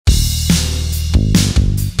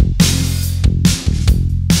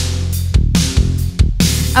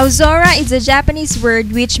Aozora is a Japanese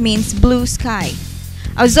word which means blue sky.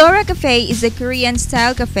 Aozora Cafe is a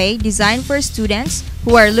Korean-style cafe designed for students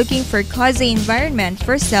who are looking for cozy environment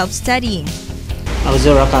for self-studying.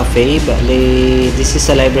 Aozora Cafe, this is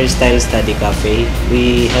a library-style study cafe.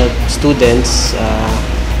 We help students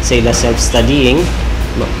sila self-studying.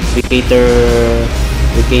 We cater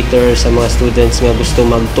sa mga students nga gusto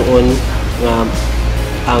magtuon nga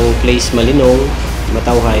ang place malinong,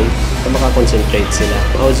 matawhay, para makakonsentrate sila.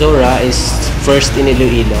 Aozora is first in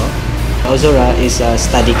Iloilo. Aozora is a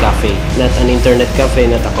study cafe, not an internet cafe,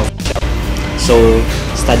 not a coffee shop. So,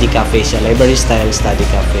 study cafe siya, library-style study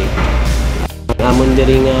cafe. Ang amon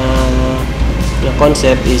diri nga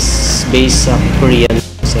concept is based sa Korean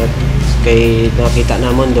concept. Kay nakita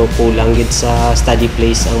namon daw kulang gid sa study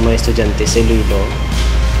place ang mga estudyante sa Iloilo.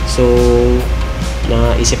 So,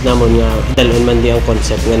 naisip namon nga idalon man di ang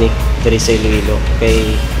concept nga ni diri sa Iloilo.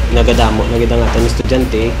 Kay nagadamo na gid ang atong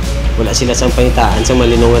estudyante, wala sila sang pangitaan sa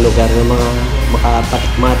malinong nga lugar nga mga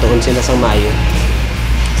makatuon sila sang maayo.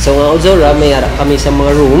 So nga Aozora, may ara kami sa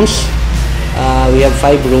mga rooms. We have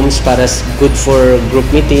 5 rooms para good for group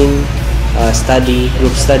meeting,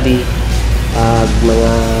 group study,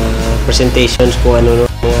 mga presentations kung ano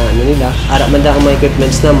nila. Ara man da ang mga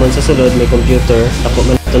equipments namon sa sulod, may computer, dako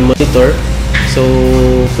man naton monitor. So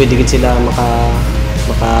pwede gid sila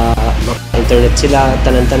maka-internet sila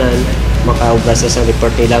tanan-tanan, makaubra sa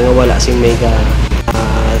report nila nga wala sing mega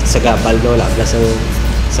sagabal na wala bla sang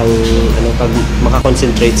pag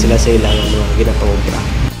maka-concentrate sila sa ilang mga ginapangubra.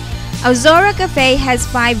 Aozora Cafe has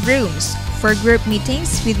 5 rooms for group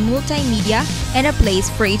meetings with multimedia and a place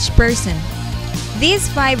for each person. These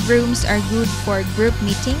 5 rooms are good for group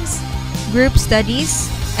meetings, group studies,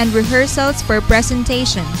 and rehearsals for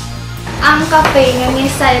presentation. Ang cafe nga ni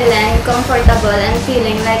silent, comfortable, and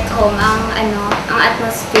feeling like home ang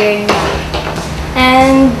atmosphere niya.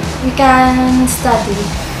 And we can study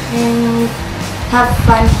and have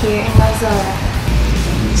fun here in Aozora.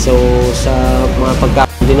 So sa mga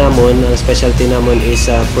pagkain din namon, ang specialty namon is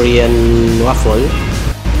Korean waffle.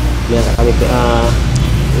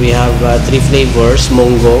 We have 3 flavors: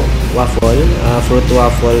 mango waffle, fruit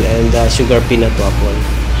waffle, and sugar peanut waffle.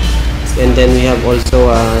 And then we have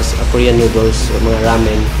also Korean noodles, mga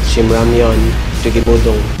ramen, shim ramyeon,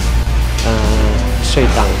 tugibudong,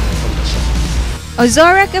 soytang.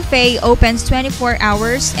 Aozora Cafe opens 24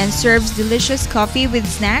 hours and serves delicious coffee with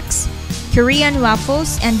snacks, Korean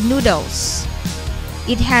waffles, and noodles.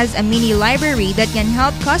 It has a mini library that can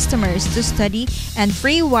help customers to study and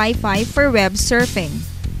free Wi-Fi for web surfing.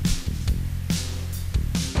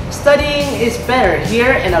 Studying is better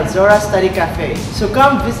here in Aozora Study Cafe. So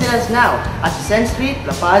come visit us now at 10th Street,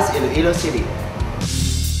 La Paz, Iloilo City.